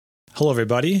Hello,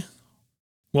 everybody.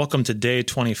 Welcome to day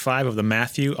 25 of the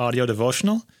Matthew audio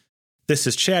devotional. This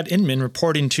is Chad Inman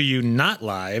reporting to you not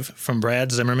live from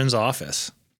Brad Zimmerman's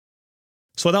office.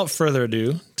 So without further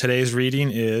ado, today's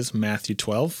reading is Matthew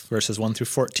 12, verses 1 through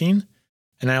 14,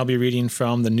 and I'll be reading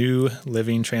from the New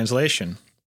Living Translation.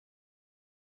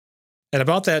 At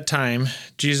about that time,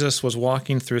 Jesus was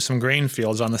walking through some grain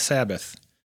fields on the Sabbath.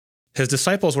 His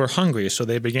disciples were hungry, so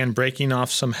they began breaking off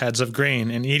some heads of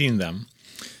grain and eating them.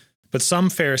 But some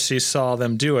Pharisees saw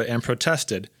them do it and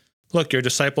protested, "Look, your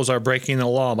disciples are breaking the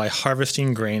law by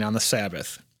harvesting grain on the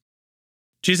Sabbath."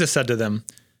 Jesus said to them,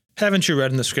 "Haven't you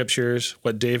read in the Scriptures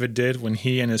what David did when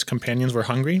he and his companions were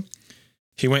hungry?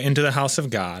 He went into the house of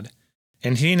God,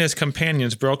 and he and his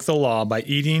companions broke the law by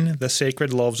eating the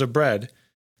sacred loaves of bread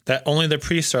that only the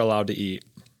priests are allowed to eat.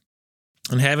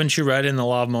 And haven't you read in the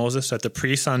law of Moses that the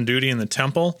priests on duty in the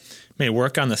temple may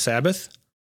work on the Sabbath?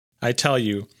 I tell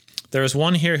you, there is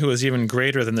one here who is even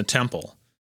greater than the temple.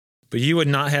 But you would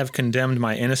not have condemned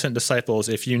my innocent disciples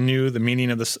if you knew the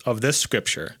meaning of this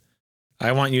scripture.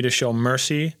 I want you to show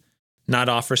mercy, not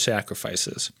offer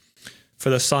sacrifices. For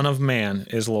the Son of Man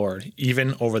is Lord,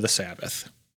 even over the Sabbath."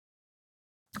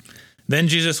 Then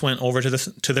Jesus went over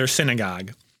to their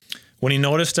synagogue. When he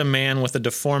noticed a man with a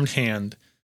deformed hand,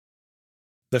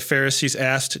 the Pharisees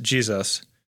asked Jesus,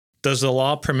 "Does the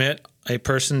law permit a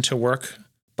person to work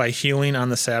by healing on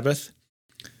the Sabbath?"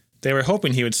 They were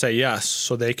hoping he would say yes,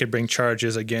 so they could bring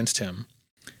charges against him.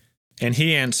 And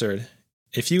he answered,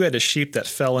 "If you had a sheep that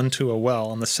fell into a well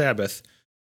on the Sabbath,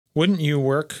 wouldn't you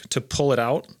work to pull it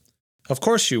out? Of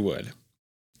course you would.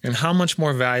 And how much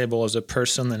more valuable is a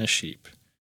person than a sheep?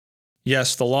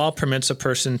 Yes, the law permits a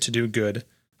person to do good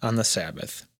on the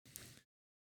Sabbath."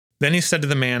 Then he said to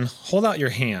the man, "Hold out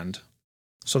your hand."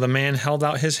 So the man held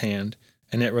out his hand,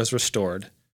 and it was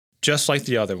restored, just like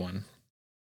the other one.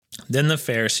 Then the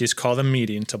Pharisees called a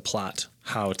meeting to plot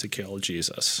how to kill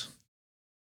Jesus.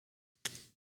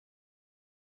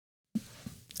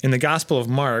 In the Gospel of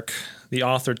Mark, the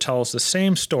author tells the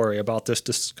same story about this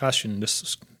discussion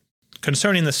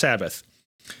concerning the Sabbath.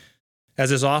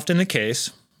 As is often the case,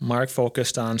 Mark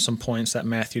focused on some points that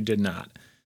Matthew did not.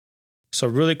 So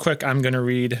really quick, I'm going to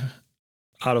read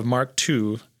out of Mark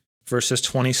 2, verses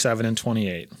 27 and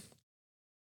 28.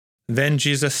 Then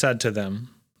Jesus said to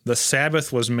them, "The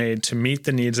Sabbath was made to meet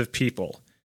the needs of people,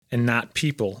 and not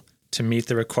people to meet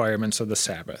the requirements of the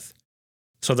Sabbath.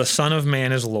 So the Son of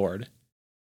Man is Lord,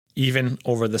 even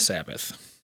over the Sabbath."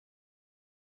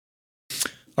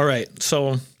 All right,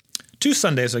 so 2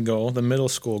 Sundays ago, the middle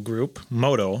school group,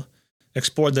 Moto,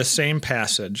 explored the same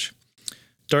passage.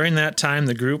 During that time,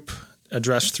 the group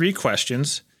addressed 3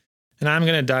 questions, and I'm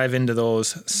going to dive into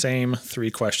those same 3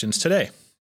 questions today.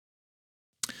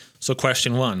 So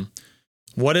question 1,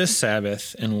 what is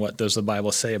Sabbath and what does the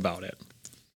Bible say about it?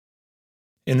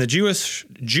 In the Jewish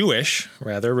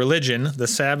religion, the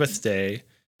Sabbath day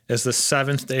is the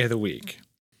 7th day of the week.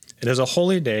 It is a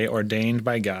holy day ordained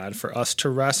by God for us to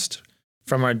rest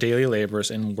from our daily labors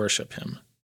and worship Him.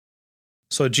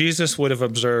 So Jesus would have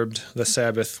observed the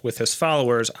Sabbath with his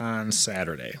followers on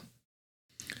Saturday.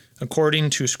 According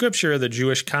to Scripture, the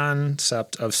Jewish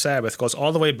concept of Sabbath goes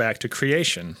all the way back to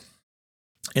creation.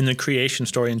 In the creation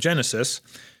story in Genesis,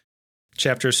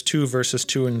 chapters 2, verses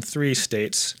 2 and 3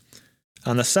 states,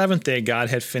 "On the 7th day God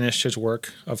had finished his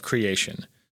work of creation,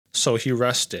 so he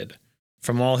rested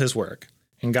from all his work.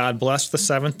 And God blessed the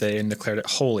 7th day and declared it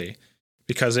holy,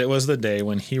 because it was the day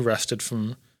when he rested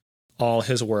from all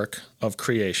his work of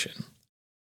creation."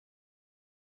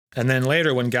 And then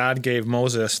later, when God gave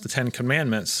Moses the 10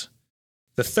 Commandments,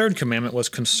 the 3rd commandment was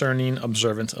concerning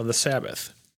observance of the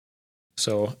Sabbath.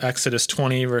 So Exodus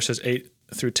 20, verses 8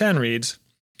 through 10 reads,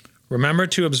 "Remember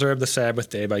to observe the Sabbath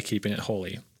day by keeping it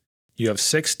holy. You have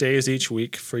 6 days each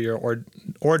week for your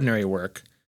ordinary work,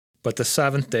 but the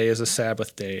 7th day is a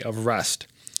Sabbath day of rest,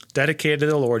 dedicated to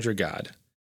the Lord your God.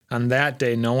 On that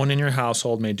day no one in your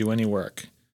household may do any work.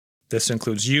 This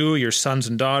includes you, your sons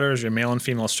and daughters, your male and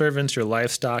female servants, your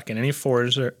livestock, and any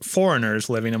foreigners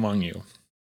living among you."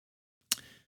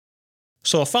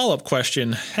 So a follow-up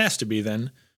question has to be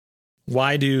then,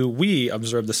 why do we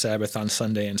observe the Sabbath on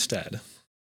Sunday instead?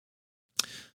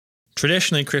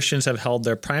 Traditionally, Christians have held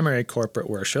their primary corporate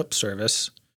worship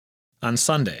service on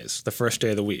Sundays, the first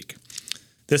day of the week.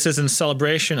 This is in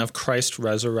celebration of Christ's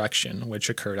resurrection, which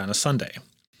occurred on a Sunday.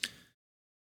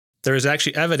 There is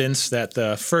actually evidence that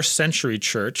the first century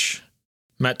church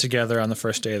met together on the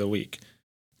first day of the week.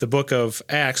 The book of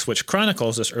Acts, which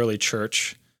chronicles this early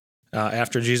church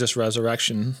after Jesus'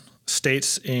 resurrection,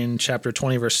 states in chapter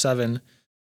 20, verse 7,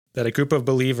 that a group of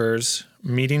believers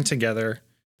meeting together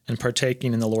and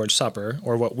partaking in the Lord's Supper,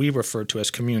 or what we refer to as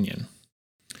communion.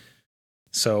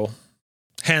 So,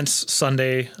 hence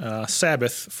Sunday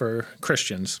Sabbath for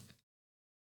Christians.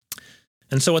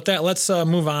 And so with that, let's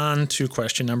move on to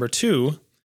question number 2.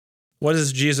 What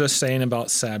is Jesus saying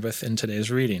about Sabbath in today's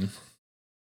reading?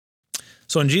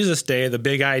 So in Jesus' day, the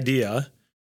big idea,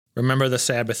 remember the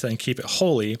Sabbath and keep it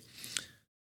holy,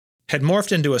 had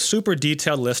morphed into a super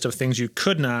detailed list of things you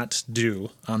could not do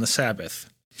on the Sabbath.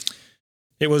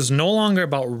 It was no longer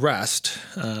about rest,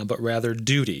 but rather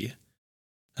duty,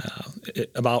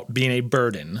 about being a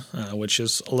burden, which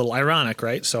is a little ironic,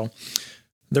 right? So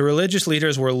the religious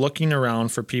leaders were looking around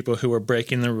for people who were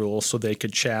breaking the rules so they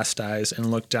could chastise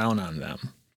and look down on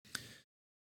them.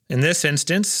 In this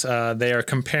instance, they are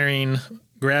comparing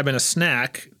grabbing a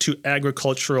snack to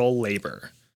agricultural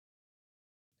labor.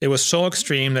 It was so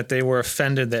extreme that they were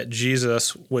offended that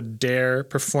Jesus would dare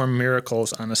perform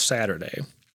miracles on a Saturday.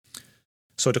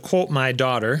 So to quote my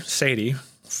daughter, Sadie,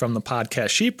 from the podcast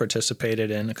she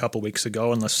participated in a couple weeks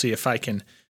ago, and let's see if I can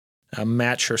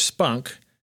match her spunk,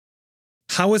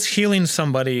 how is healing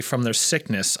somebody from their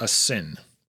sickness a sin?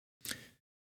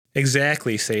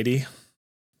 Exactly, Sadie.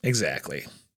 Exactly.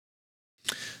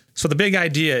 So the big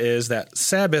idea is that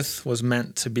Sabbath was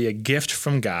meant to be a gift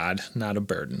from God, not a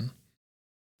burden.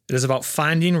 It is about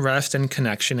finding rest and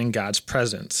connection in God's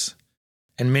presence.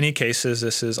 In many cases,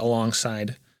 this is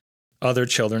alongside other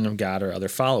children of God or other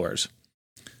followers.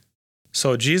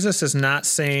 So Jesus is not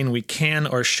saying we can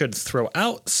or should throw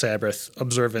out Sabbath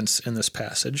observance in this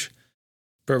passage,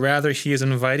 but rather he is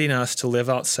inviting us to live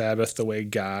out Sabbath the way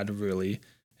God really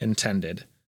intended,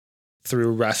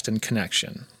 through rest and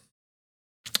connection.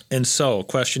 And so,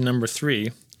 question number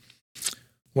 3,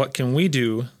 what can we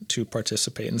do to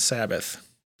participate in Sabbath?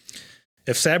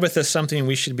 If Sabbath is something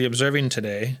we should be observing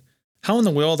today, how in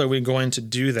the world are we going to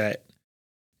do that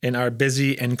in our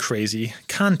busy and crazy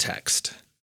context?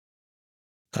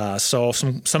 So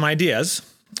some ideas.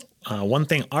 One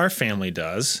thing our family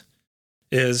does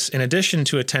is, in addition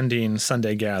to attending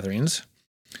Sunday gatherings,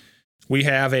 we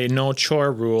have a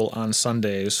no-chore rule on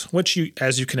Sundays, which,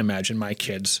 as you can imagine, my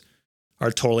kids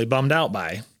are totally bummed out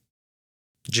by.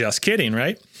 Just kidding,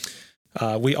 right?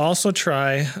 We also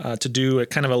try to do a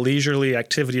kind of a leisurely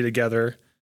activity together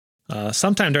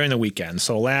sometime during the weekend.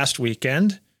 So last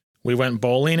weekend, we went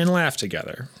bowling and laughed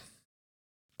together.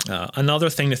 Another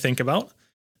thing to think about,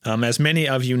 as many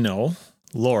of you know,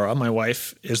 Laura, my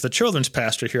wife, is the children's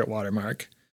pastor here at Watermark.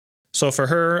 So for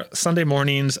her, Sunday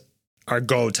mornings are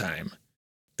go time.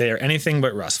 They are anything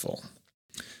but restful.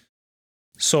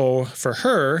 So for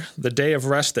her, the day of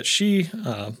rest that she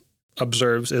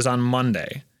observes is on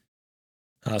Monday.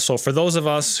 So for those of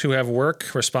us who have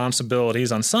work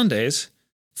responsibilities on Sundays,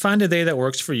 find a day that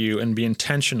works for you and be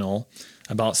intentional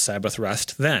about Sabbath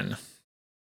rest then.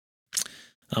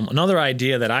 Another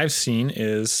idea that I've seen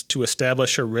is to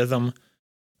establish a rhythm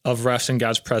of rest in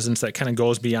God's presence that kind of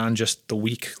goes beyond just the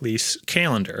weekly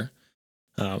calendar.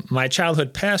 My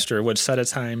childhood pastor would set a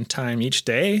time each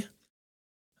day,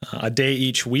 a day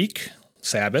each week,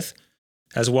 Sabbath,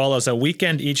 as well as a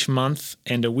weekend each month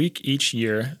and a week each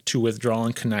year to withdraw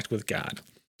and connect with God.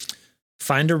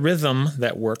 Find a rhythm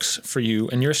that works for you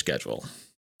and your schedule.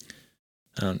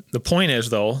 The point is,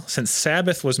 though, since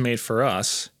Sabbath was made for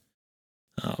us,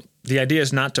 the idea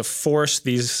is not to force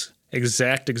these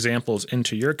exact examples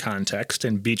into your context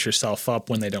and beat yourself up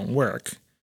when they don't work.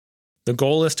 The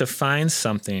goal is to find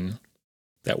something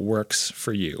that works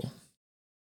for you.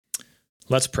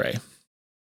 Let's pray.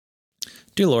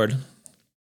 Dear Lord,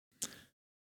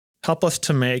 help us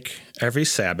to make every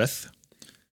Sabbath,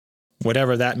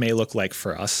 whatever that may look like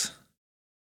for us,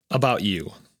 about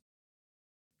you.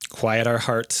 Quiet our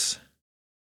hearts,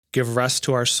 give rest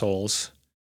to our souls,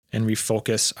 and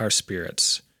refocus our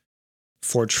spirits.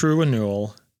 For true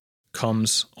renewal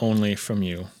comes only from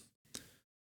you.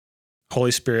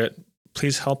 Holy Spirit,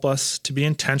 please help us to be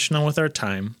intentional with our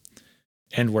time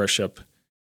and worship,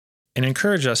 and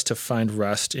encourage us to find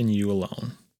rest in you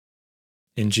alone.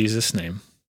 In Jesus' name,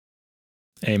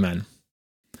 amen.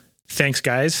 Thanks,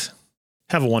 guys.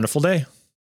 Have a wonderful day.